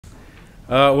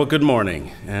Well, good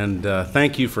morning, and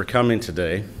thank you for coming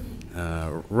today.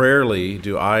 Rarely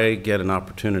do I get an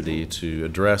opportunity to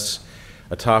address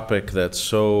a topic that's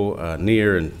so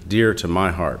near and dear to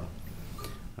my heart.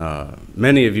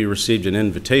 Many of you received an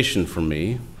invitation from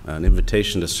me, an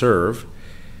invitation to serve,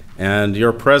 and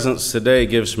your presence today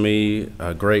gives me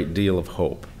a great deal of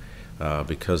hope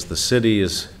because the city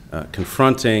is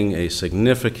confronting a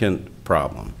significant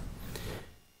problem.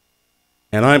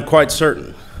 And I'm quite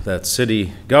certain that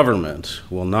city government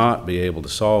will not be able to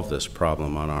solve this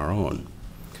problem on our own.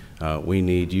 We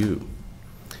need you.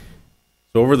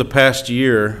 So over the past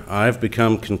year, I've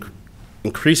become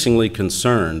increasingly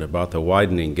concerned about the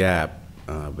widening gap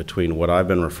between what I've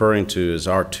been referring to as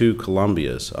our two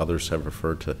Columbias. Others have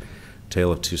referred to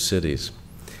Tale of Two Cities.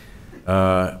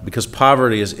 Because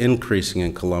poverty is increasing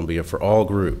in Columbia for all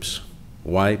groups,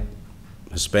 white,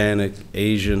 Hispanic,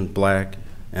 Asian, Black,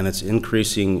 and it's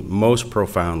increasing most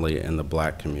profoundly in the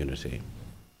Black community.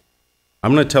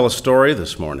 I'm going to tell a story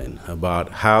this morning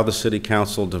about how the City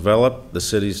Council developed the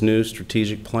city's new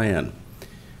strategic plan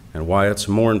and why it's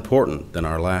more important than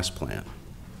our last plan.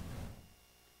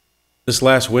 This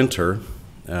last winter,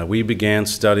 we began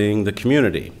studying the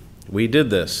community. We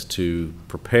did this to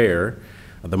prepare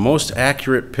the most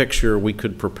accurate picture we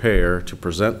could prepare to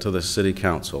present to the City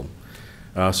Council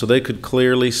so they could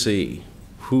clearly see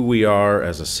who we are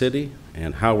as a city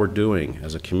and how we're doing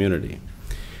as a community.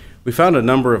 We found a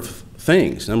number of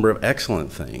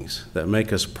excellent things that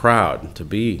make us proud to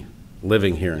be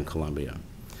living here in Columbia.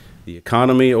 The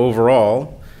economy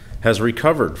overall has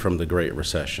recovered from the Great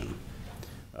Recession.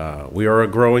 We are a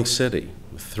growing city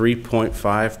with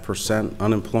 3.5%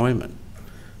 unemployment,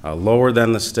 lower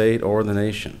than the state or the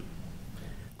nation.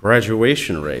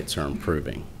 Graduation rates are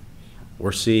improving.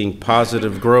 We're seeing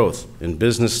positive growth in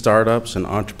business startups and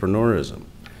entrepreneurism.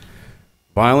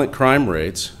 Violent crime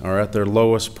rates are at their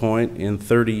lowest point in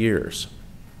 30 years.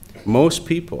 Most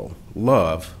people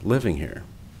love living here.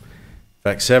 In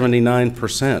fact,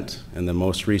 79% in the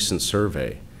most recent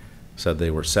survey said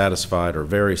they were satisfied or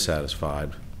very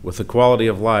satisfied with the quality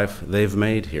of life they've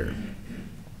made here.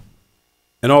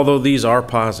 And although these are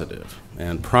positive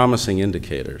and promising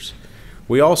indicators,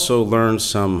 we also learned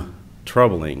some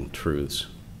troubling truths.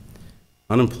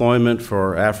 Unemployment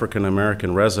for African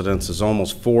American residents is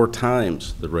almost 4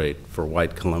 times the rate for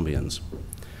white Columbians.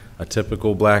 A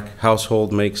typical Black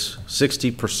household makes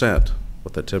 60%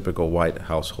 what the typical white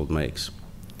household makes,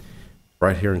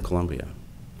 right here in Columbia.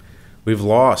 We've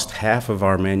lost half of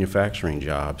our manufacturing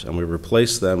jobs and we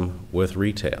replaced them with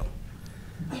retail,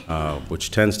 which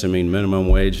tends to mean minimum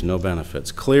wage, no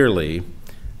benefits. Clearly,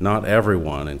 not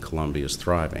everyone in Columbia is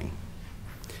thriving.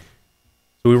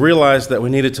 So we realized that we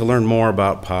needed to learn more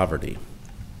about poverty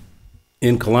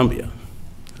in Columbia.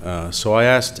 So I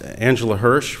asked Angela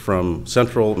Hirsch from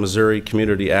Central Missouri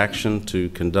Community Action to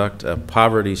conduct a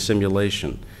poverty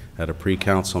simulation at a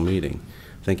pre-council meeting.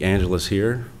 I think Angela's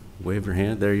here. Wave your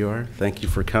hand. There you are. Thank you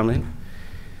for coming.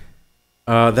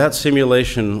 That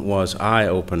simulation was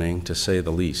eye-opening, to say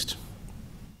the least.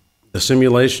 The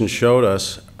simulation showed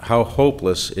us how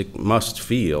hopeless it must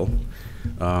feel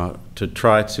to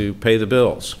try to pay the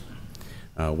bills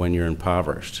when you're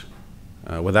impoverished,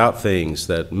 without things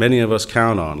that many of us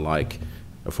count on, like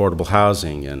affordable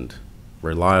housing and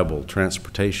reliable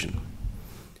transportation.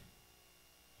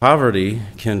 Poverty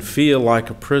can feel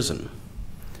like a prison.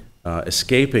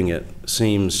 Escaping it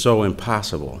seems so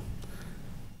impossible.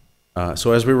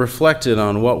 So as we reflected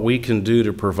on what we can do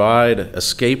to provide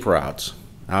escape routes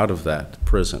out of that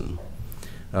prison,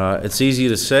 it's easy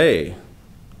to say,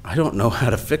 I don't know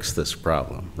how to fix this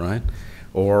problem, right?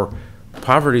 Or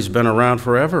poverty's been around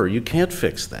forever. You can't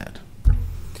fix that.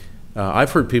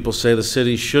 I've heard people say the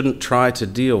city shouldn't try to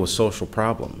deal with social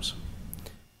problems.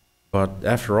 But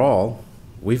after all,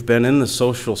 we've been in the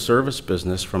social service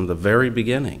business from the very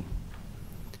beginning.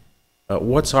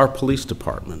 What's our police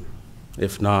department,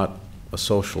 if not a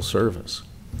social service?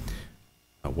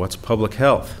 What's public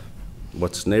health?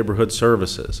 What's neighborhood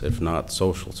services, if not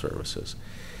social services?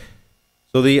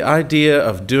 So the idea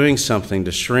of doing something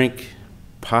to shrink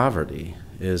poverty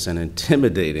is an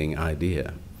intimidating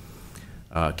idea.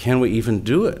 Can we even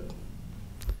do it?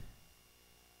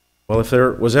 Well, if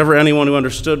there was ever anyone who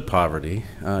understood poverty,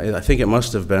 I think it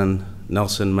must have been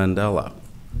Nelson Mandela,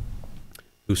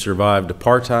 who survived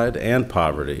apartheid and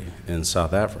poverty in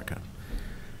South Africa.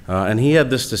 And he had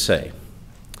this to say.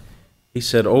 He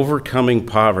said, "Overcoming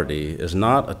poverty is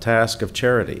not a task of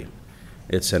charity.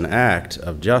 It's an act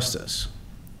of justice.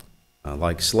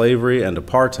 Like slavery and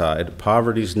apartheid,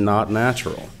 poverty is not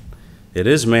natural. It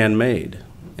is man-made,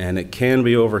 and it can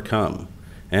be overcome,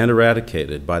 and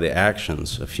eradicated by the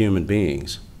actions of human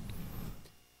beings.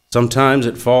 Sometimes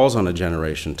it falls on a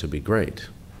generation to be great.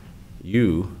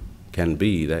 You can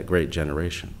be that great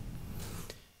generation.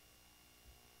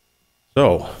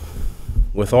 So,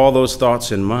 with all those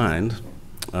thoughts in mind,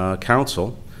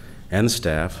 Council and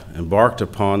staff embarked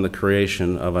upon the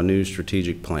creation of a new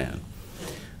strategic plan,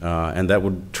 and that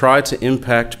would try to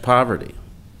impact poverty,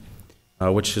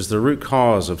 which is the root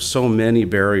cause of so many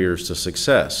barriers to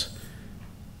success.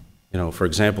 You know, for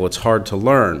example, it's hard to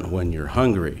learn when you're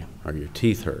hungry or your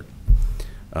teeth hurt.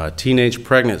 Teenage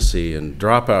pregnancy and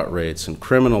dropout rates and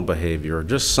criminal behavior are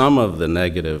just some of the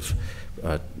negative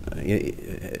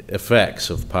effects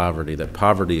of poverty that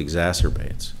poverty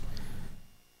exacerbates.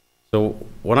 So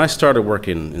when I started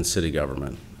working in city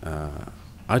government,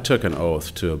 I took an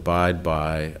oath to abide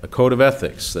by a code of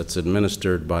ethics that's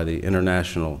administered by the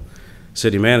International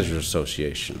City Manager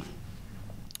Association.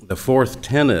 The fourth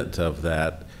tenet of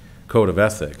that code of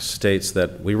ethics states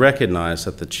that we recognize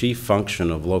that the chief function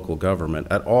of local government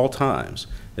at all times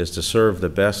is to serve the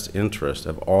best interest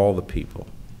of all the people.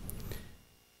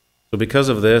 So because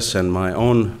of this and my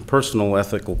own personal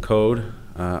ethical code,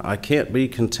 I can't be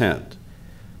content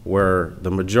where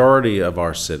the majority of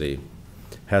our city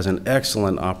has an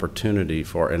excellent opportunity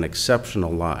for an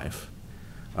exceptional life,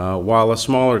 while a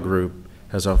smaller group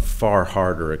has a far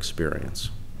harder experience.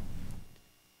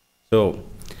 So,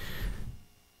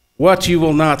 what you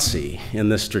will not see in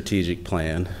this strategic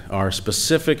plan are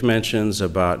specific mentions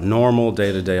about normal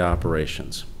day-to-day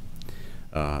operations.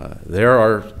 There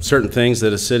are certain things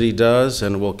that a city does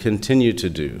and will continue to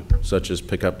do, such as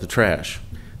pick up the trash,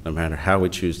 no matter how we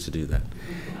choose to do that.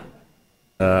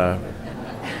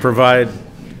 Provide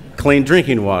clean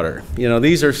drinking water. You know,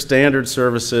 these are standard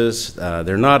services.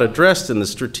 They're not addressed in the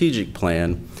strategic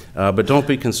plan, but don't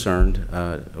be concerned.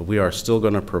 We are still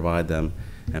going to provide them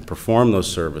and perform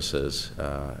those services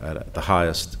at the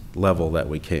highest level that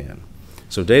we can.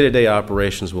 So day-to-day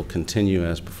operations will continue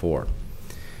as before.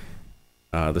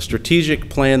 The strategic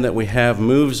plan that we have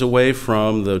moves away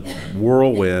from the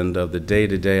whirlwind of the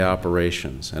day-to-day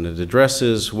operations, and it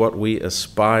addresses what we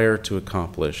aspire to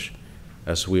accomplish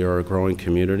as we are a growing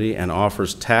community and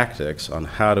offers tactics on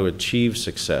how to achieve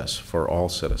success for all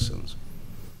citizens.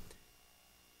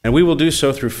 And we will do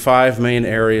so through 5 main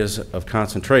areas of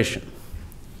concentration.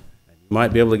 You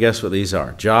might be able to guess what these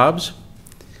are: jobs,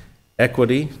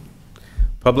 equity,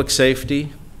 public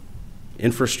safety,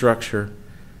 infrastructure,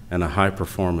 and a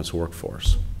high-performance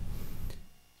workforce.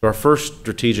 So our first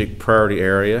strategic priority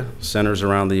area centers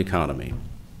around the economy.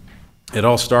 It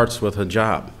all starts with a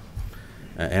job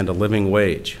and a living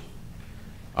wage.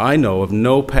 I know of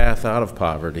no path out of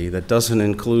poverty that doesn't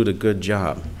include a good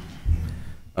job.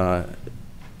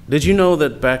 Did you know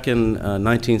that back in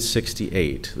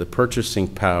 1968, the purchasing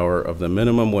power of the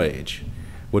minimum wage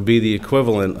would be the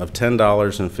equivalent of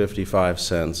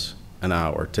 $10.55 an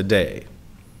hour today?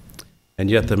 And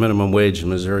yet the minimum wage in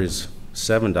Missouri is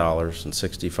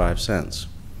 $7.65.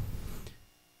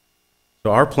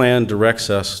 So our plan directs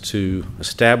us to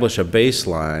establish a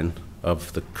baseline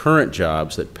of the current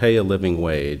jobs that pay a living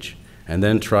wage and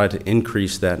then try to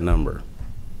increase that number.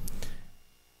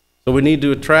 So we need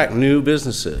to attract new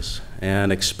businesses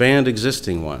and expand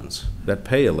existing ones that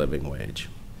pay a living wage.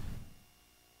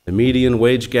 The median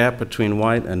wage gap between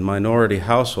white and minority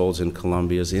households in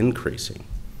Columbia is increasing.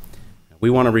 We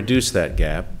want to reduce that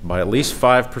gap by at least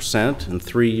 5% in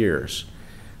 3 years.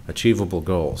 Achievable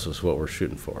goals is what we're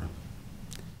shooting for.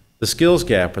 The skills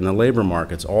gap in the labor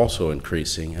market's also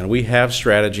increasing, and we have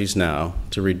strategies now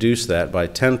to reduce that by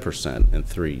 10% in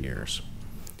 3 years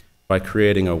by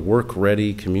creating a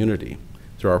work-ready community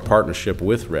through our partnership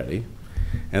with Ready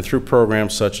and through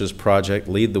programs such as Project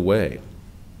Lead the Way,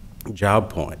 Job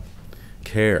Point,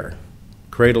 CARE,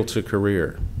 Cradle to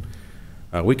Career.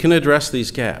 We can address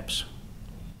these gaps.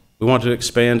 We want to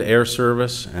expand air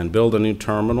service and build a new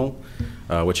terminal,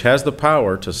 which has the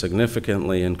power to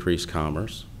significantly increase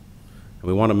commerce. And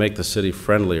we want to make the city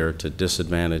friendlier to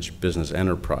disadvantaged business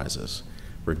enterprises,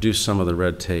 reduce some of the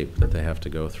red tape that they have to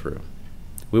go through.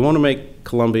 We want to make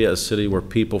Columbia a city where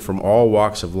people from all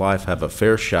walks of life have a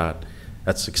fair shot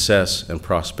at success and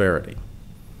prosperity.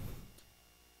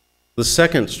 The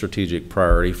second strategic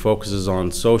priority focuses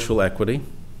on social equity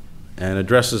and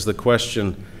addresses the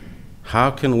question,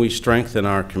 how can we strengthen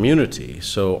our community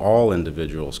so all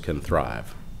individuals can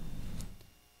thrive?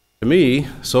 To me,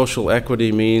 social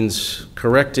equity means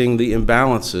correcting the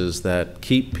imbalances that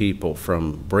keep people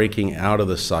from breaking out of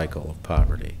the cycle of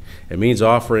poverty. It means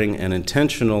offering an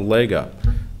intentional leg up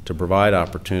to provide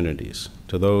opportunities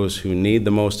to those who need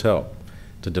the most help,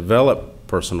 to develop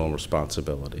personal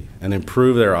responsibility and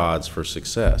improve their odds for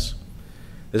success.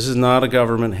 This is not a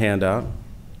government handout.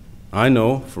 I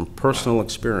know from personal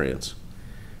experience,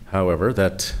 however,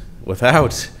 that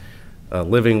without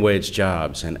living wage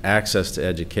jobs and access to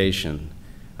education,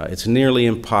 it's nearly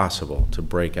impossible to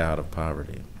break out of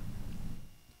poverty.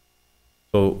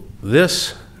 So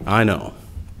this, I know.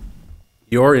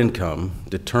 Your income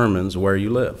determines where you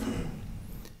live.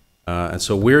 And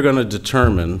so we're going to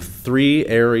determine 3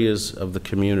 areas of the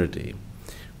community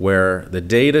where the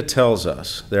data tells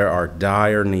us there are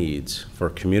dire needs for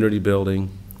community building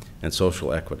and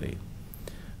social equity.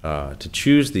 To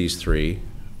choose these 3,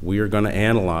 we are going to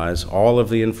analyze all of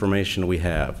the information we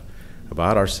have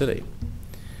about our city.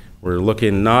 We're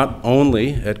looking not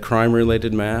only at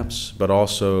crime-related maps, but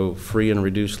also free and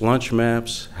reduced lunch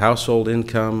maps, household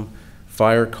income,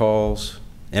 fire calls,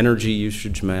 energy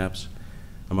usage maps,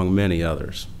 among many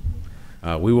others.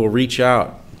 We will reach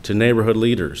out to neighborhood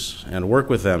leaders and work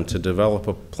with them to develop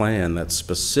a plan that's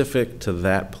specific to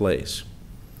that place.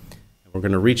 We're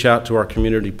going to reach out to our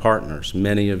community partners,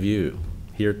 many of you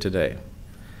here today,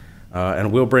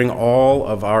 and we'll bring all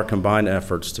of our combined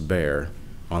efforts to bear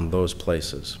on those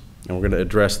places. And we're going to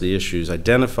address the issues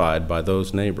identified by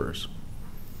those neighbors.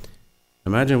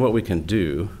 Imagine what we can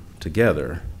do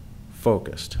together,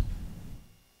 focused.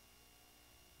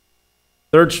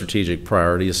 Third strategic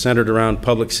priority is centered around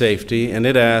public safety, and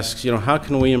it asks, how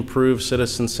can we improve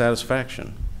citizen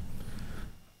satisfaction?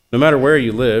 No matter where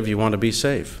you live, you want to be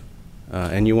safe,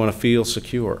 and you want to feel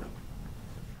secure.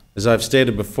 As I've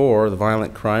stated before, the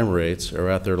violent crime rates are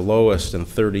at their lowest in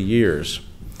 30 years,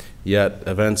 yet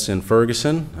events in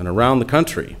Ferguson and around the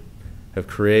country have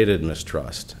created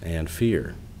mistrust and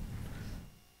fear.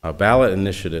 Ballot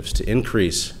initiatives to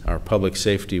increase our public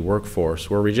safety workforce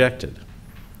were rejected,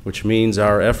 which means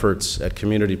our efforts at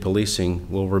community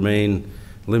policing will remain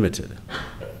limited.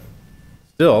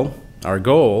 Still, our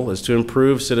goal is to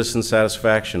improve citizen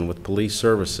satisfaction with police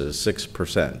services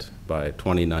 6% by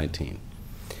 2019.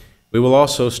 We will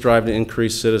also strive to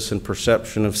increase citizen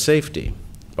perception of safety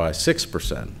by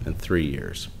 6% in 3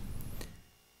 years.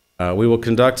 We will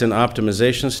conduct an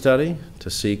optimization study to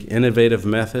seek innovative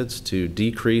methods to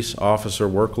decrease officer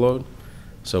workload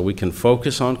so we can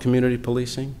focus on community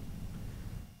policing.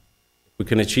 If we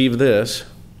can achieve this,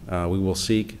 we will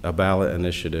seek a ballot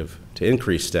initiative to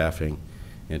increase staffing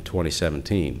in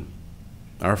 2017.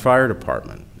 Our fire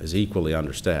department is equally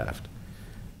understaffed,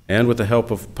 and with the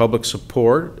help of public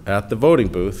support at the voting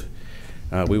booth,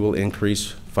 we will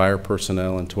increase fire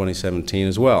personnel in 2017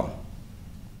 as well.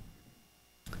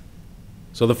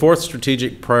 So the fourth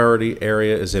strategic priority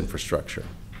area is infrastructure.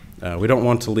 We don't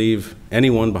want to leave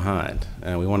anyone behind,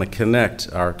 and we want to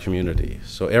connect our community.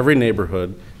 So every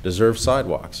neighborhood deserves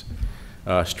sidewalks,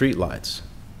 street lights,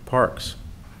 parks.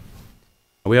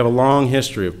 We have a long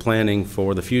history of planning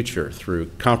for the future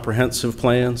through comprehensive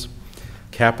plans,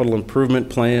 capital improvement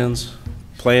plans,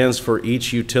 plans for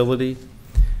each utility,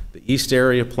 the East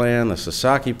Area Plan, the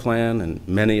Sasaki Plan, and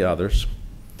many others.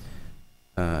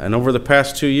 And over the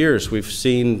past 2 years, we've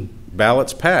seen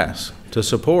ballots pass to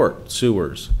support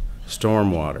sewers,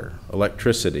 stormwater,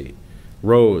 electricity,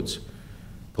 roads,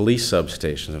 police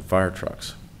substations, and fire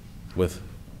trucks,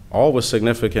 all with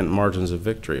significant margins of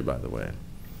victory, by the way.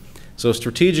 So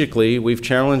strategically, we've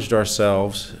challenged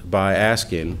ourselves by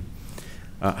asking,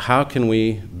 how can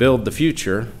we build the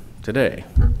future today?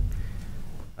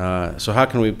 So how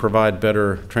can we provide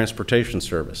better transportation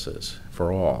services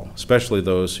for all, especially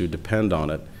those who depend on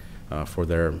it for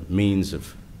their means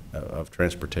of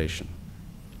transportation?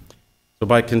 So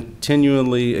by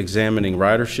continually examining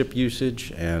ridership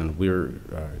usage, and we're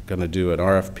going to do an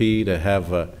RFP to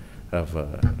have a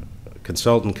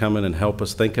consultant come in and help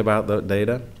us think about the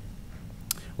data,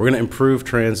 we're going to improve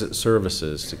transit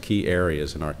services to key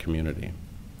areas in our community.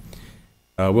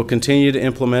 We'll continue to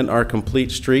implement our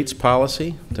Complete Streets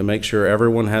policy to make sure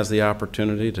everyone has the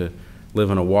opportunity to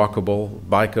live in a walkable,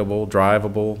 bikeable,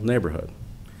 drivable neighborhood.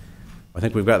 I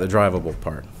think we've got the drivable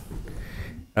part.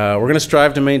 We're going to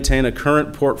strive to maintain a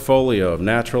current portfolio of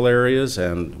natural areas,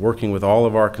 and working with all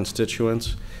of our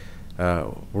constituents,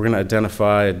 we're going to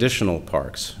identify additional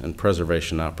parks and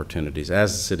preservation opportunities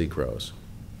as the city grows.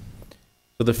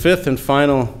 So the fifth and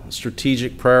final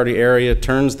strategic priority area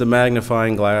turns the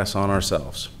magnifying glass on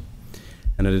ourselves,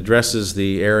 and it addresses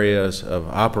the areas of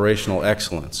operational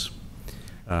excellence.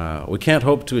 We can't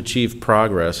hope to achieve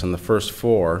progress in the first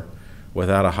 4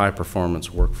 without a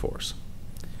high-performance workforce.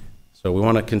 So we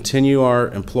want to continue our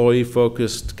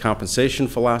employee-focused compensation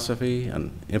philosophy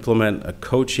and implement a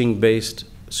coaching-based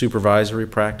supervisory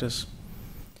practice.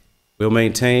 We'll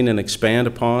maintain and expand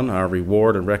upon our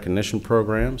reward and recognition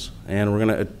programs, and we're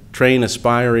going to train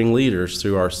aspiring leaders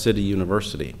through our city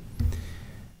university.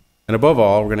 And above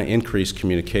all, we're going to increase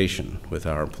communication with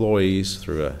our employees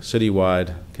through a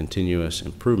citywide continuous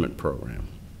improvement program.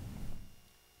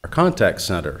 Our contact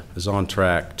center is on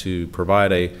track to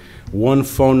provide a one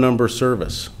phone number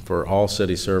service for all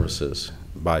city services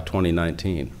by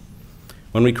 2019.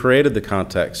 When we created the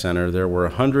contact center, there were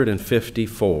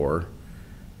 154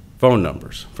 phone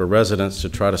numbers for residents to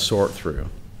try to sort through.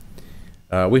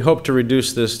 We hope to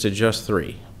reduce this to just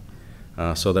 3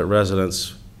 so that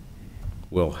residents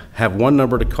will have one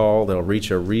number to call. They'll reach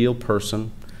a real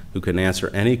person who can answer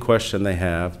any question they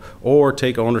have or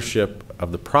take ownership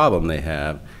of the problem they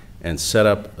have and set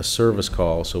up a service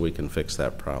call so we can fix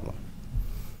that problem.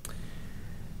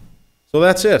 So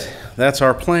that's it. That's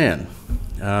our plan.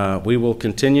 We will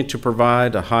continue to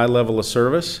provide a high level of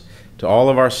service to all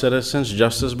of our citizens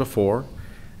just as before,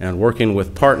 and working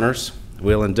with partners,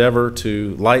 we'll endeavor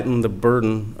to lighten the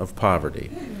burden of poverty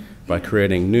by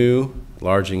creating new,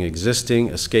 enlarging existing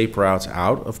escape routes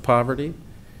out of poverty.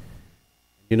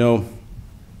 You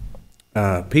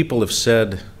know, people have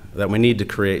said that we need to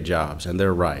create jobs, and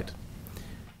they're right.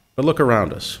 But look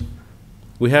around us.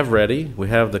 We have READY, we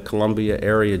have the Columbia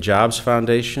Area Jobs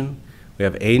Foundation, we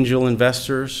have angel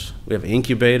investors, we have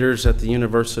incubators at the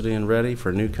university and READY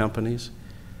for new companies.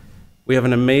 We have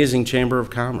an amazing Chamber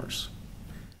of Commerce.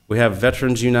 We have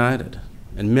Veterans United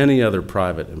and many other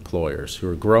private employers who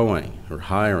are growing, who are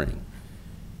hiring.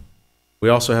 We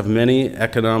also have many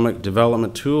economic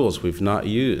development tools we've not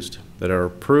used that are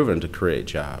proven to create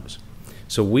jobs.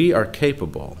 So we are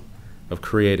capable of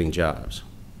creating jobs.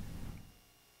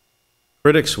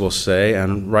 Critics will say,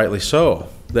 and rightly so,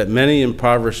 that many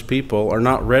impoverished people are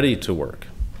not ready to work.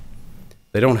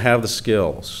 They don't have the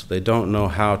skills. They don't know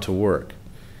how to work.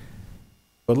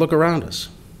 But look around us.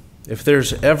 If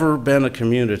there's ever been a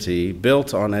community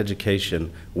built on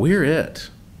education, we're it.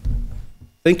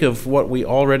 Think of what we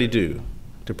already do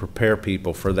to prepare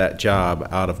people for that job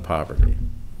out of poverty.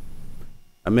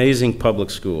 Amazing public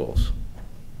schools.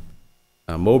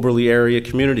 Moberly Area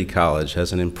Community College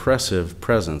has an impressive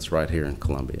presence right here in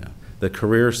Columbia. The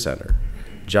Career Center,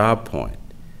 Job Point,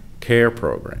 CARE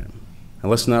program. And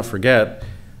let's not forget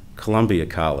Columbia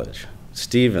College,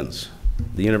 Stevens,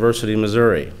 the University of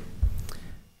Missouri.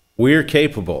 We're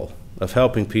capable of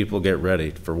helping people get ready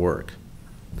for work.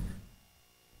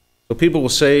 So people will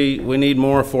say we need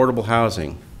more affordable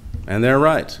housing, and they're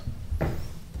right.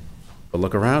 But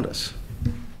look around us,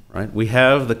 right? We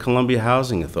have the Columbia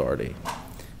Housing Authority.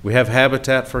 We have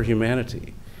Habitat for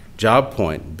Humanity. Job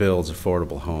Point builds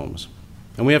affordable homes.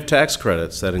 And we have tax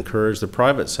credits that encourage the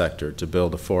private sector to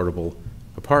build affordable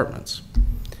apartments.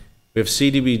 We have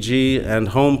CDBG and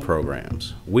home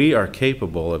programs. We are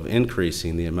capable of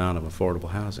increasing the amount of affordable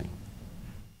housing.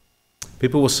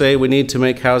 People will say we need to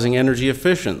make housing energy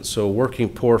efficient so working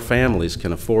poor families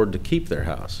can afford to keep their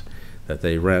house that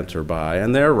they rent or buy,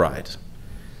 and they're right.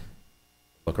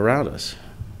 Look around us.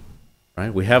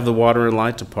 Right? We have the Water and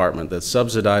Light Department that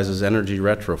subsidizes energy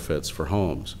retrofits for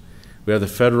homes. We have the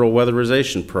federal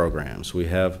weatherization programs. We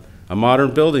have a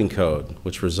modern building code,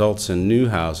 which results in new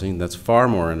housing that's far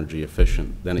more energy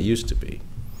efficient than it used to be.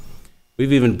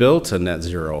 We've even built a net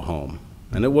zero home,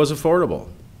 and it was affordable.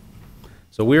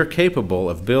 So we're capable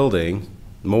of building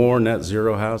more net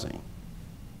zero housing.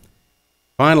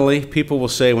 Finally, people will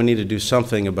say we need to do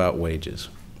something about wages.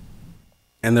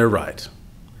 And they're right.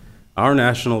 Our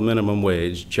national minimum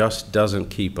wage just doesn't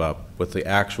keep up with the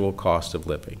actual cost of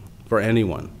living for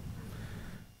anyone.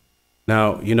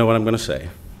 Now, you know what I'm going to say,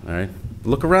 all right?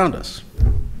 Look around us.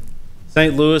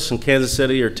 St. Louis and Kansas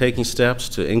City are taking steps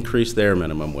to increase their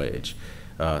minimum wage.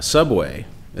 Subway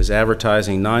is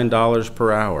advertising $9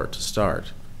 per hour to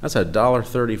start. That's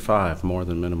 $1.35 more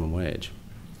than minimum wage.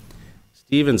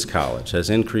 Stevens College has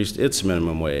increased its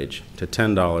minimum wage to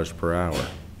 $10 per hour.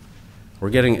 We're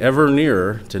getting ever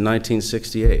nearer to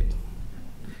 1968.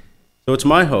 So it's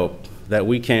my hope that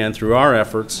we can, through our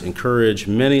efforts, encourage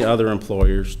many other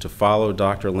employers to follow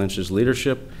Dr. Lynch's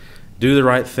leadership, do the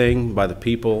right thing by the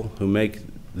people who make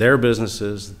their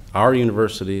businesses, our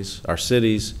universities, our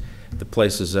cities, the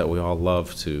places that we all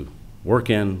love to work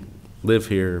in, live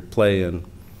here, play in.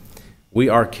 We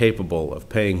are capable of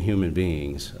paying human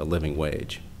beings a living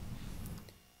wage.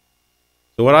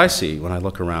 So what I see when I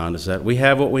look around is that we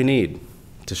have what we need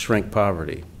to shrink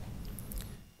poverty.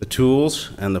 The tools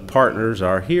and the partners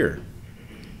are here.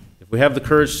 If we have the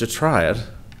courage to try it,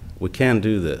 we can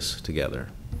do this together.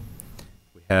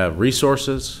 We have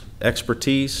resources,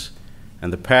 expertise,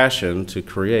 and the passion to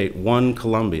create one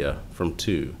Columbia from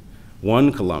two,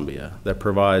 one Columbia that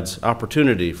provides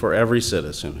opportunity for every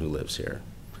citizen who lives here,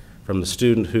 from the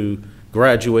student who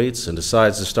graduates and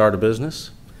decides to start a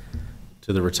business,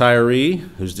 to the retiree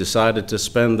who's decided to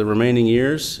spend the remaining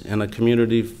years in a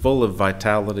community full of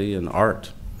vitality and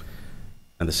art,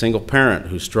 and the single parent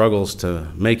who struggles to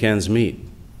make ends meet,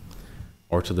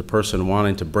 or to the person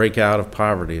wanting to break out of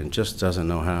poverty and just doesn't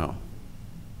know how.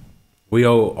 We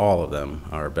owe all of them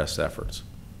our best efforts.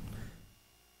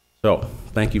 So,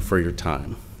 thank you for your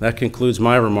time. That concludes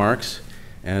my remarks,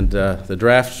 and the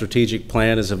draft strategic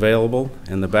plan is available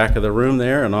in the back of the room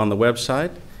there and on the website.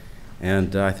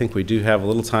 And I think we do have a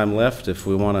little time left if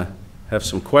we want to have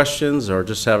some questions or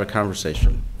just have a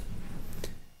conversation.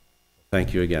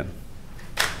 Thank you again.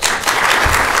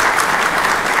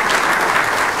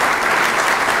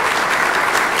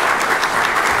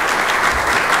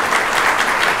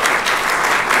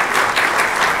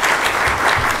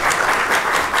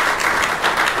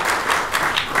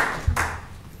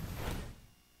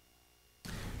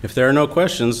 If there are no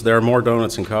questions, there are more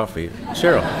donuts and coffee.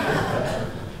 Cheryl.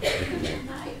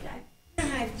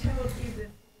 I've told you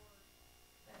before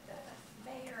that the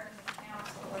mayor and the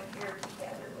council are here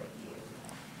together with you.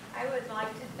 I would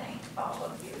like to thank all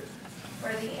of you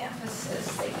for the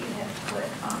emphasis that you have put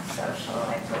on social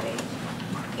equity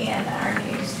in our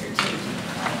new strategic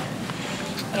plan.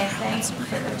 And thank you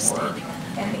for the work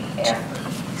and the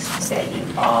effort that you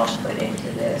all put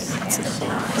into this and the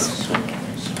time.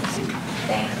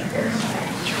 Thank you very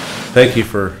much. Thank you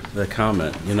for the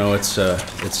comment. You know, it's a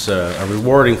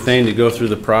rewarding thing to go through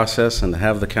the process and to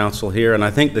have the council here, and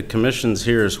I think the commission's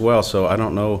here as well, so I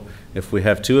don't know if we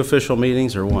have two official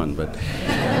meetings or one,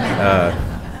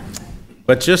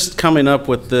 but just coming up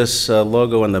with this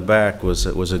logo in the back was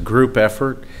a group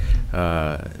effort.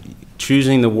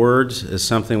 Choosing the words is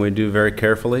something we do very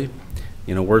carefully.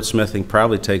 You know, wordsmithing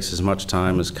probably takes as much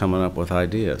time as coming up with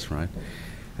ideas, right?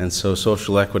 And so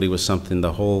social equity was something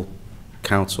the whole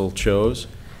council chose.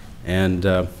 And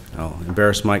I'll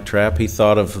embarrass Mike Trapp. He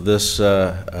thought of this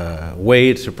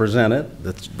way to present it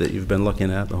that you've been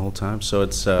looking at the whole time. So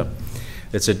it's a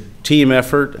team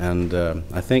effort. And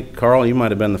I think, Carl, you might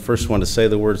have been the first one to say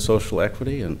the word social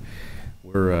equity. And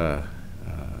we're,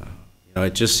 you know,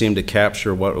 it just seemed to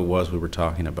capture what it was we were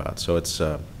talking about. So it's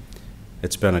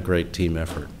been a great team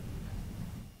effort.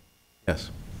 Yes.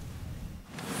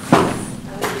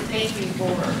 Thank you for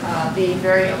being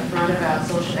very upfront about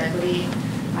social equity.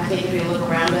 I think if we look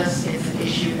around us, it's an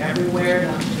issue everywhere,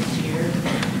 not just here.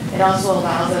 It also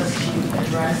allows us to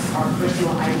address our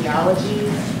personal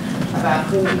ideologies about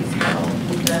who needs help,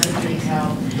 who doesn't need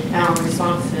help, and our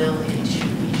responsibility to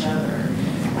each other.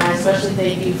 I especially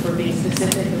thank you for being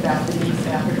specific about the needs of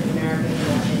African Americans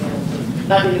and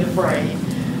not being afraid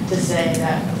to say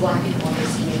that Black people in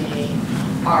this community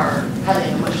are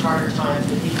having a much harder time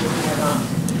than people who are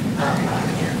not.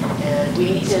 And we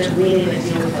need to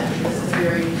deal with that because it's a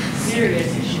very serious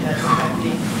issue that's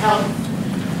affecting health,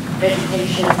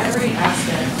 education, every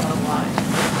aspect of life.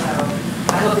 So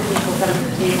I hope that people come to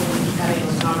the table and keep having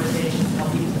those conversations and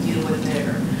help people deal with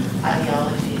their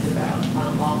ideologies about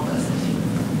all of us as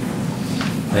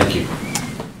humans. Thank you.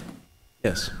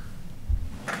 Yes.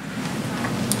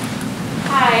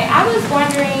 Hi, I was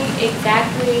wondering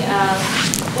exactly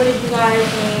what did you guys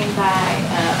mean by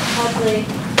public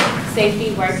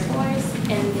safety workforce,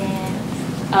 and then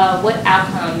what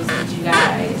outcomes did you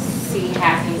guys see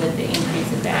happening with the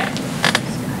increase of that?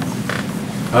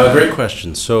 Great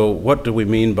question. So what do we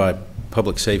mean by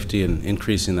public safety and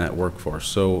increasing that workforce?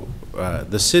 So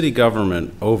the city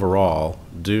government overall,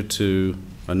 due to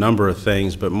a number of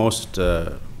things, but most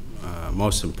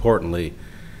importantly,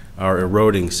 our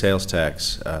eroding sales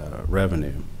tax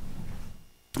revenue.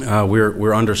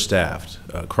 We're understaffed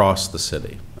across the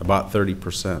city, about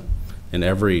 30% in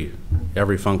every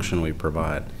function we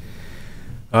provide.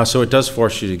 So it does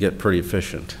force you to get pretty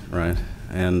efficient, right?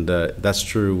 And that's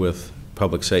true with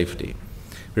public safety.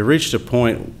 We've reached a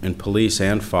point in police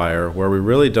and fire where we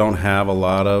really don't have a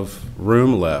lot of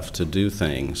room left to do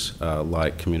things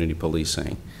like community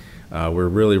policing. We're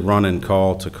really running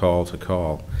call to call to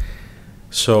call.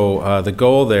 So the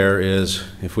goal there is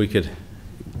if we could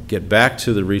get back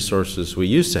to the resources we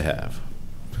used to have,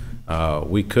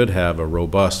 we could have a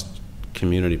robust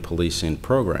community policing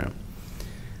program.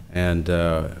 And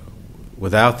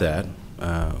without that,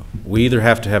 we either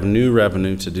have to have new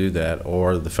revenue to do that,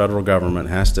 or the federal government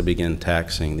has to begin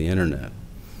taxing the internet.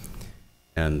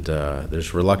 And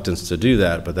there's reluctance to do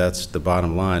that, but that's the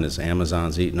bottom line, is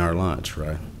Amazon's eating our lunch,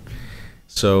 right?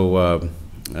 So,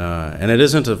 and it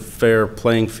isn't a fair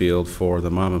playing field for the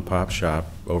mom and pop shop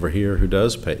over here who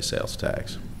does pay sales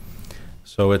tax.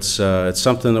 So it's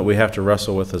something that we have to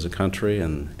wrestle with as a country,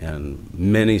 and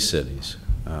many cities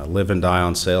live and die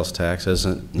on sales tax. This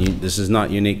is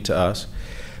not unique to us.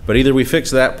 But either we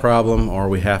fix that problem or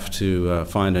we have to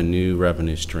find a new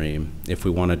revenue stream if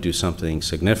we want to do something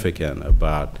significant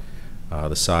about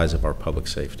the size of our public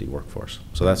safety workforce.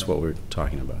 So that's what we're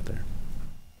talking about there.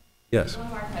 Yes? One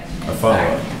more question. A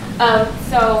follow-up.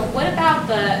 So what about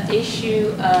the issue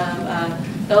of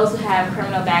those who have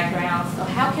criminal backgrounds? So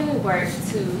how can we work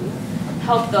to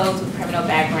help those with criminal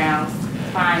backgrounds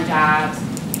find jobs,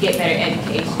 get better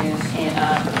education,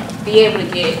 and be able to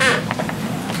get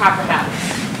proper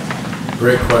housing?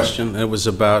 Great question. It was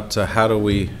about how do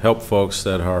we help folks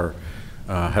that are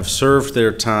have served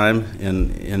their time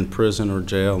in prison or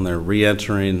jail and they're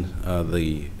re-entering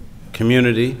the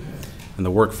community and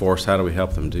the workforce. How do we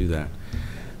help them do that?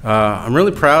 I'm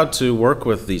really proud to work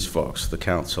with these folks, the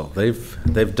council.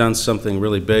 They've done something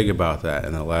really big about that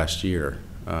in the last year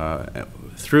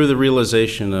through the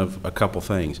realization of a couple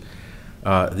things.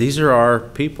 These are our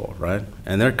people, right?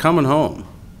 And they're coming home.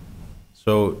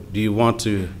 So do you want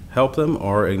to help them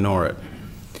or ignore it?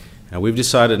 And we've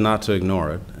decided not to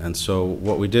ignore it. And so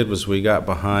what we did was we got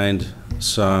behind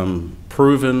some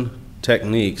proven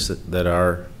techniques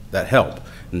that help.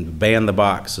 And ban the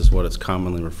box is what it's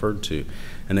commonly referred to.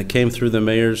 And it came through the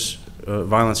mayor's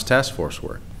violence task force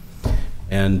work.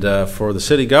 And for the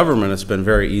city government, it's been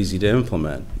very easy to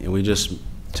implement. And we just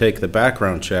take the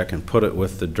background check and put it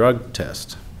with the drug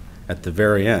test at the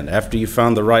very end. After you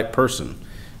found the right person,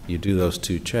 you do those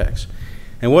two checks.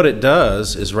 And what it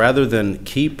does is rather than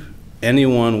keep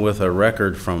anyone with a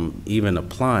record from even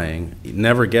applying,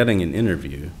 never getting an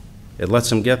interview, it lets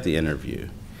them get the interview.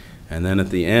 And then at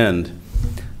the end,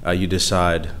 you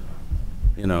decide,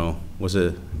 you know, was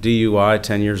a DUI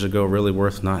 10 years ago really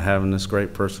worth not having this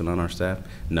great person on our staff?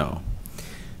 No.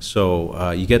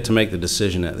 So you get to make the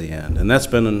decision at the end. And that's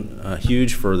been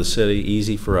huge for the city,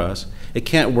 easy for us. It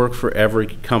can't work for every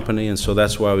company, and so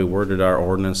that's why we worded our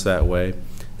ordinance that way.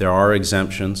 There are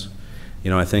exemptions. You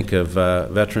know, I think of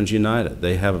Veterans United.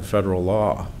 They have a federal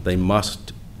law. They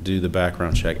must do the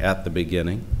background check at the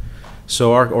beginning.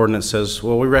 So our ordinance says,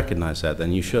 well, we recognize that,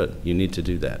 then you should. You need to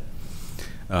do that.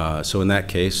 So in that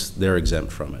case, they're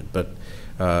exempt from it. But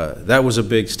that was a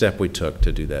big step we took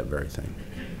to do that very thing.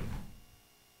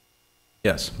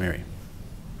 Yes, Mary.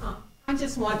 I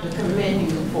just want to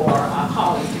commend you for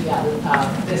calling together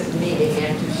this meeting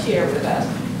and to share with us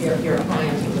your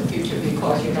plans for the future,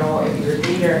 because, you know, if you're a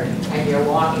leader and you're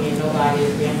walking and nobody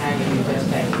is behind you, you're just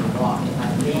taking a walk and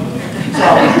not leading.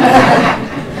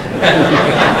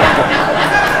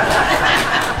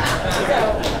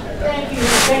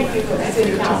 Thank you for the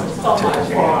City Council so much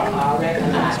for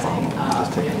recognizing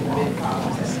the big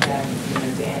problems that we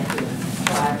have and to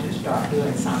try to start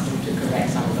doing something to correct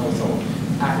some of those. So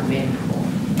I commend you for.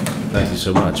 Thank you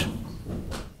so much.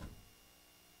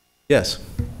 Yes.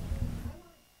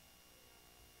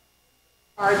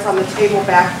 Cards on the table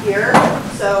back here.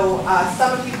 So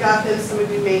some of you got them, some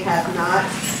of you may have not.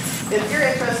 If you're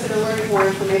interested in learning more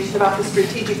information about the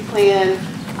strategic plan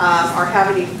or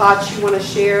have any thoughts you want to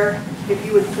share, if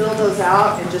you would fill those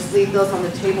out and just leave those on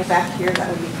the table back here, that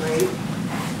would be great.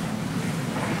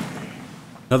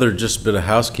 Another just bit of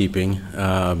housekeeping.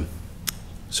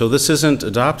 So this isn't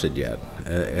adopted yet.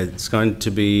 It's going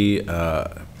to be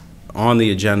on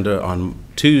the agenda on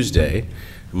Tuesday.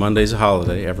 Monday's a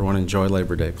holiday. Everyone enjoy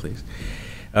Labor Day, please.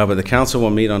 But the council will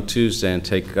meet on Tuesday and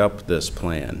take up this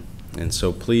plan. And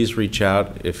so please reach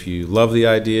out if you love the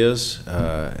ideas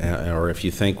or if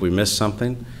you think we missed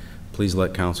something. Please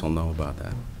let council know about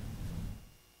that.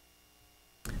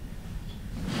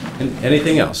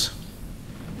 Anything else?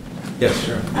 Yes,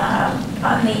 sure.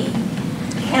 On the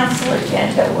council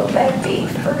agenda, will that be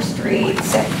first read,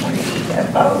 second read, a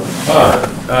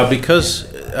vote? Because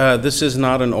this is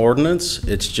not an ordinance,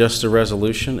 it's just a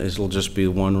resolution, it'll just be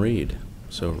one read.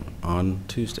 So on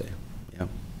Tuesday, yeah.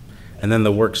 And then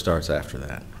the work starts after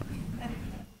that.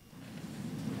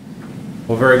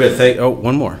 Well, very good.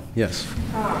 One more. Yes.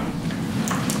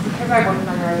 Because I work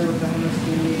primarily with the homeless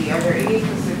community, are there any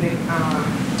specific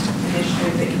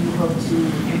initiatives that you hope to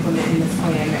implement in this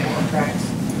plan that will affect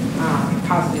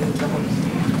positively the homeless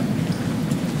community?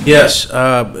 Yes.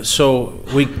 So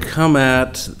we come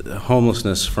at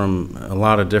homelessness from a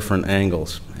lot of different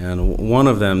angles, and one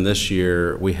of them this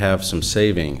year we have some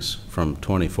savings from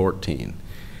 2014.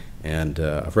 And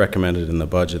I've recommended in the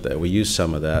budget that we use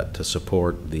some of that to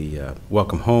support the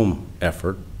Welcome Home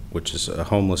effort, which is a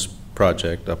homeless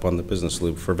project up on the business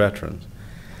loop for veterans.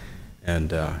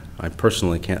 And I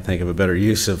personally can't think of a better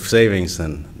use of savings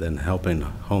than helping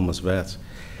homeless vets.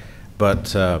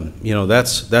 But you know,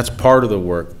 that's part of the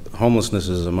work. Homelessness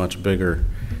is a much bigger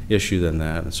issue than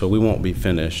that, and so we won't be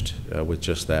finished with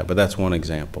just that. But that's one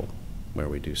example where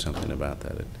we do something about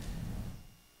that.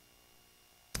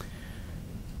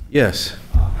 Yes.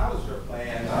 How does your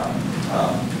plan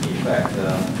affect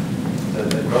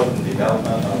the growth and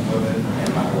development of women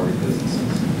and minority businesses?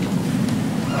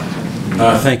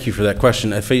 Thank you for that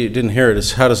question. If you didn't hear it,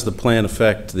 it's how does the plan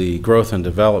affect the growth and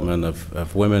development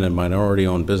of women and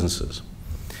minority-owned businesses?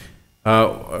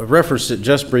 I referenced it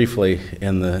just briefly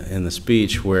in the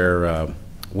speech where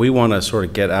we want to sort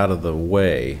of get out of the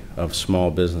way of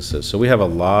small businesses. So we have a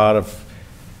lot of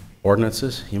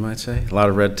ordinances, you might say, a lot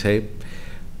of red tape,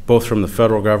 both from the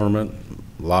federal government,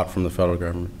 a lot from the federal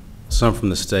government, some from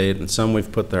the state, and some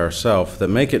we've put there ourselves that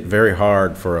make it very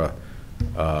hard for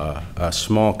a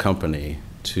small company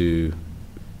to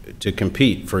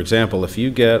compete. For example, if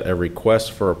you get a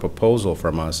request for a proposal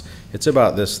from us, it's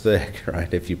about this thick,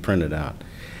 right, if you print it out.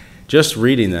 Just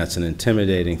reading that's an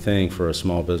intimidating thing for a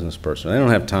small business person. They don't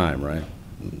have time, right?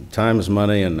 Time is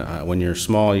money, and when you're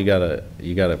small, you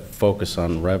gotta focus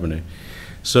on revenue.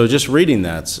 So just reading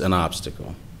that's an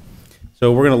obstacle.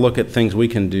 So we're going to look at things we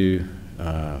can do.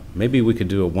 Maybe we could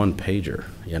do a one-pager,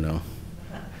 you know.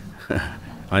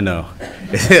 I know.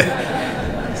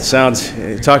 Sounds,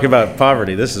 talking about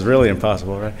poverty, this is really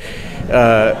impossible, right?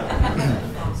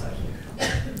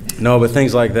 No, but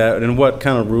things like that, and what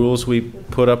kind of rules we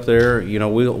put up there. You know,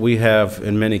 we have,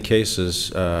 in many cases,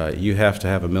 you have to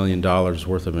have $1 million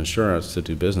worth of insurance to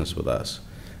do business with us.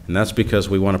 And that's because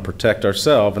we want to protect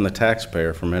ourselves and the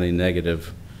taxpayer from any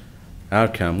negative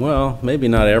outcome. Well, maybe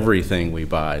not everything we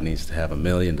buy needs to have $1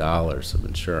 million of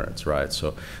insurance, right?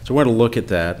 So we're going to look at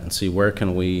that and see where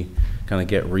can we kind of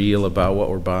get real about what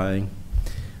we're buying.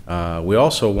 We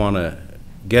also want to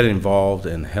get involved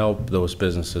and help those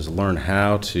businesses learn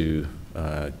how to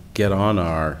get on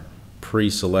our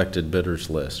pre-selected bidders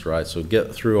list, right? So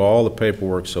get through all the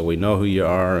paperwork so we know who you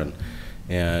are,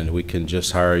 and we can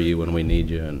just hire you when we need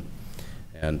you,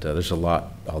 and there's a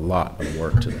lot of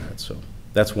work to that. So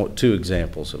that's two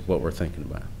examples of what we're thinking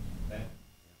about.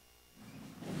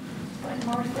 One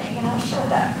more thing and I'll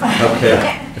shut up.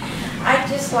 Okay. I'd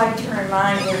just like to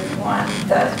remind everyone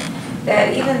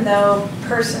that even though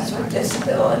persons with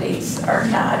disabilities are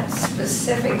not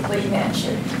specifically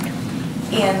mentioned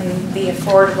in the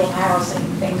affordable housing,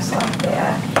 things like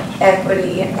that,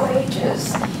 equity in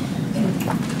wages, in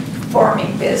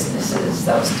forming businesses,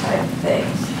 those type of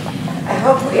things, I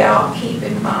hope we all keep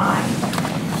in mind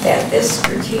that this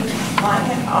strategic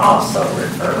plan also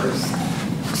refers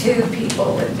to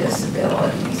people with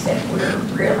disabilities, and we're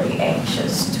really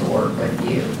anxious to work with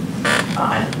you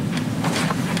on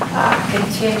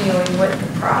continuing with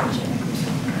the project.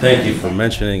 Thank you for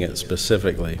mentioning it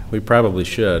specifically. We probably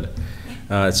should.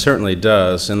 It certainly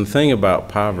does. And the thing about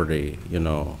poverty, you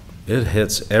know, it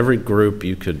hits every group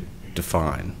you could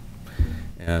define.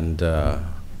 And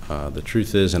the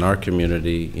truth is, in our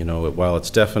community, you know, while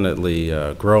it's definitely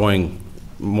growing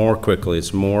more quickly,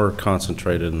 it's more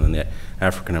concentrated in the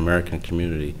African American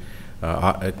community.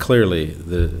 Clearly,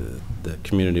 the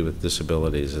community with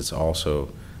disabilities is also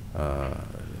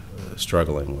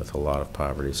struggling with a lot of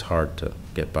poverty. It's hard to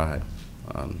get by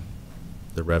on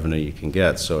the revenue you can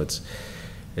get. So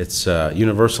it's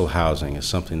universal housing is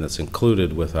something that's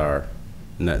included with our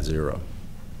net zero.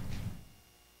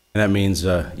 And that means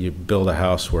you build a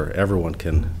house where everyone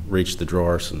can reach the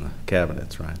drawers and the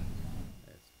cabinets, right?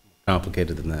 It's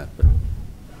complicated than that. But.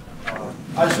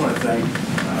 I just want to thank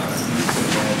the city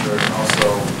manager and also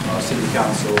city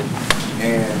council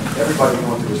and everybody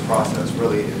going through this process.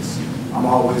 Really, I'm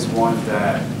always one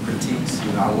that critiques.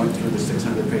 You know, I went through the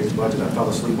 600-page budget. I fell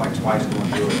asleep like twice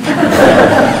going through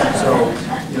it. So,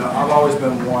 you know, I've always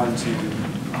been one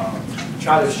to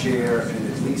try to share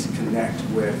and at least connect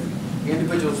with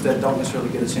individuals that don't necessarily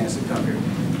get a chance to come here.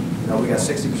 You know, we got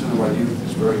 60% of our youth.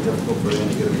 It's very difficult for them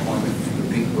to get employment to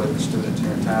compete with the students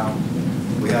here in town.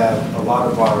 We have a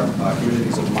lot of our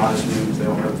communities of modest means. They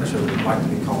don't necessarily like to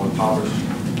be called impoverished.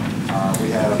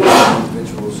 We have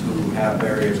individuals who have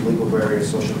barriers, legal barriers,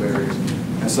 social barriers.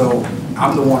 And so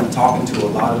I'm the one talking to a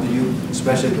lot of the youth,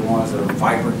 especially the ones that are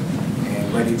vibrant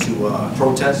and ready to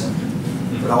protest.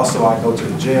 But also I go to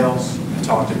the jails and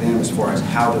talk to them as far as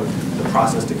how the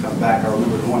process to come back. I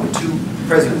remember going to 2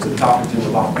 prisons and talking to them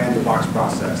about Vanderbox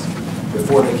process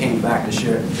before they came back to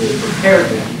share, to prepare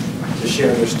them to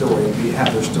share their story and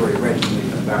have their story ready when they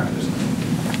come back to this.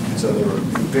 And so they were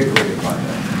invigorated by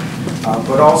that.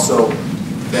 But also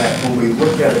that when we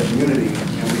look at a community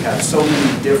and we have so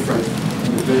many different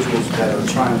individuals that are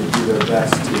trying to do their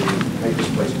best to make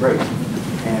this place great,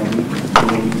 And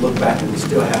when we look back and we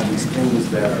still have these things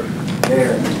that are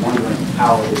there and we're wondering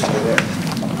how they're still there.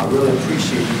 I really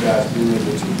appreciate you guys being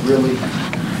able to really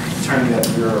turn that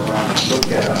mirror around and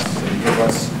look at us and give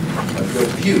us a good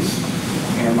view.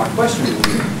 And my question would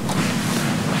be,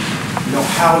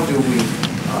 how do we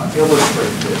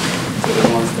illustrate this to the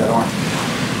ones that aren't,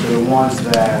 to the ones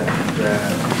that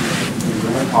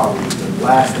are in poverty? The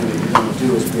last thing that you're going to do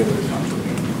is be able to come to a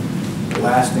meeting. The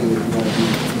last thing that you're going to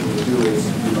do is,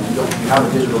 you have a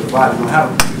digital divide. You don't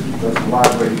have a computer. You go to the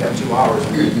library, you got 2 hours,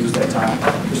 and you use that time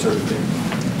for certain things.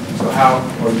 So how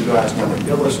are you guys going to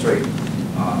illustrate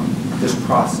this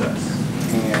process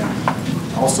and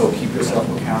also keep yourself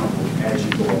accountable as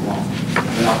you go along?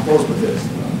 And I'll close with this.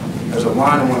 There's a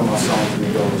line in one of my songs and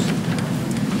it goes,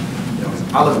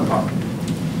 I live in poverty,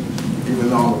 even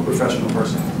though I'm a professional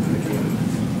person in the community.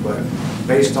 But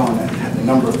based on the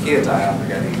number of kids I have, I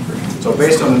got 83. So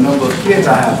based on the number of kids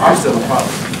I have, I'm still in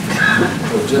poverty.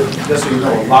 So just so you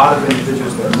know, a lot of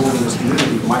individuals that move in this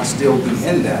community might still be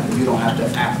in that, and you don't have to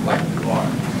act like you are.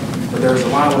 But there's a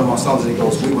line in one of my songs that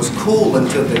goes, we was cool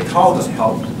until they called us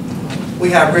help. We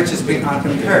have riches beyond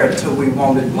compare till we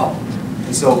wanted more.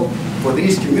 And so for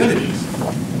these communities,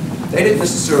 they didn't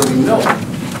necessarily know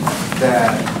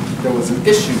that there was an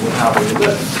issue with how they were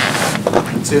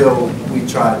living until we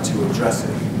tried to address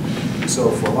it. And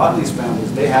so for a lot of these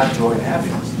families, they have joy and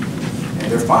happiness,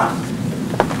 and they're fine.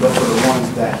 But for the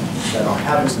ones that are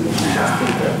having some issues, I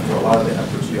think that for a lot of the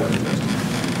efforts you have to do.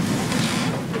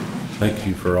 Thank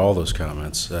you for all those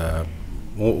comments.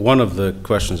 One of the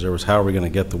questions there was, how are we going to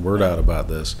get the word out about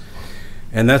this?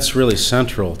 And that's really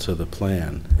central to the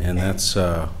plan, and that's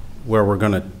where we're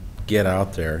going to get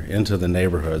out there into the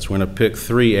neighborhoods. We're going to pick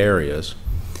 3 areas,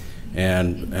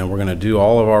 and we're going to do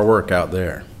all of our work out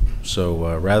there.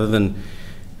 So rather than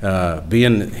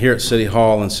being here at City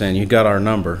Hall and saying, you got our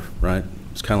number, right?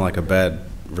 It's kind of like a bad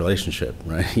relationship,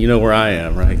 right? You know where I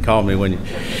am, right? Call me when you...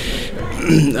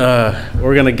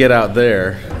 we're going to get out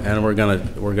there, and we're going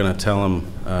to tell them,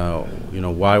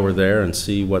 why we're there and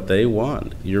see what they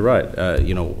want. You're right.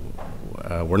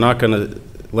 We're not going to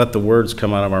let the words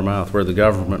come out of our mouth. We're the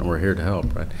government, and we're here to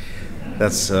help, right?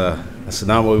 That's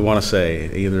not what we want to say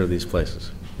either of these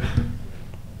places.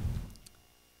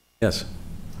 Yes.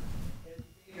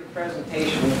 In your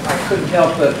presentation, I couldn't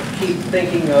help but keep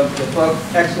thinking of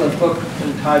the excellent book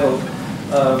entitled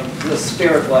The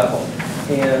Spirit Level.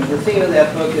 And the theme of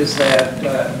that book is that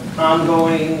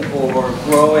ongoing or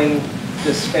growing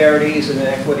disparities and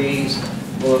inequities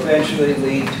will eventually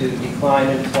lead to decline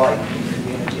and flight in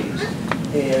communities.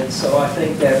 And so I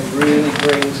think that really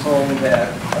brings home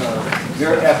that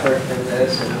your effort in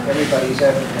this and everybody's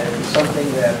effort in it is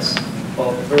something that's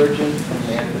both urgent and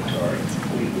mandatory.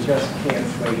 We just can't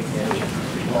wait any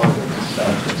longer to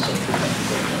start this. So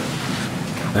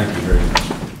thank you very much.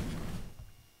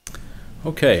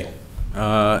 Okay.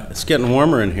 It's getting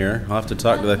warmer in here. I'll have to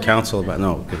talk to the council about,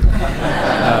 no.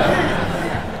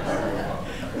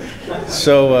 Is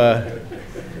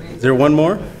there one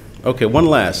more? Okay, one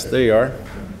last. There you are.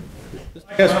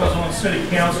 When I was on city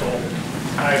council,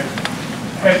 I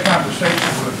had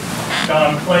conversations with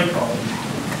Don Claycole,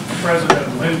 president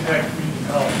of Lynn-Tech Community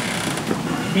College.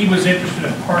 He was interested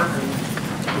in partnering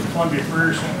with Columbia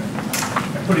Career Center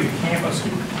and putting a campus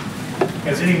here.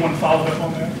 Has anyone followed up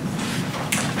on that?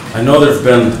 I know there have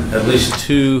been at least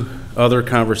 2 other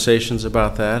conversations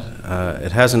about that.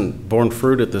 It hasn't borne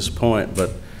fruit at this point,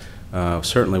 but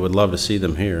certainly would love to see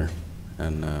them here.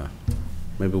 And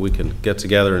maybe we can get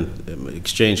together and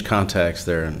exchange contacts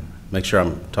there and make sure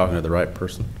I'm talking to the right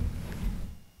person.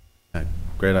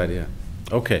 Great idea.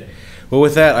 Okay. Well,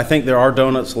 with that, I think there are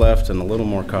donuts left and a little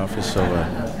more coffee, so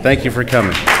thank you for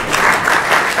coming.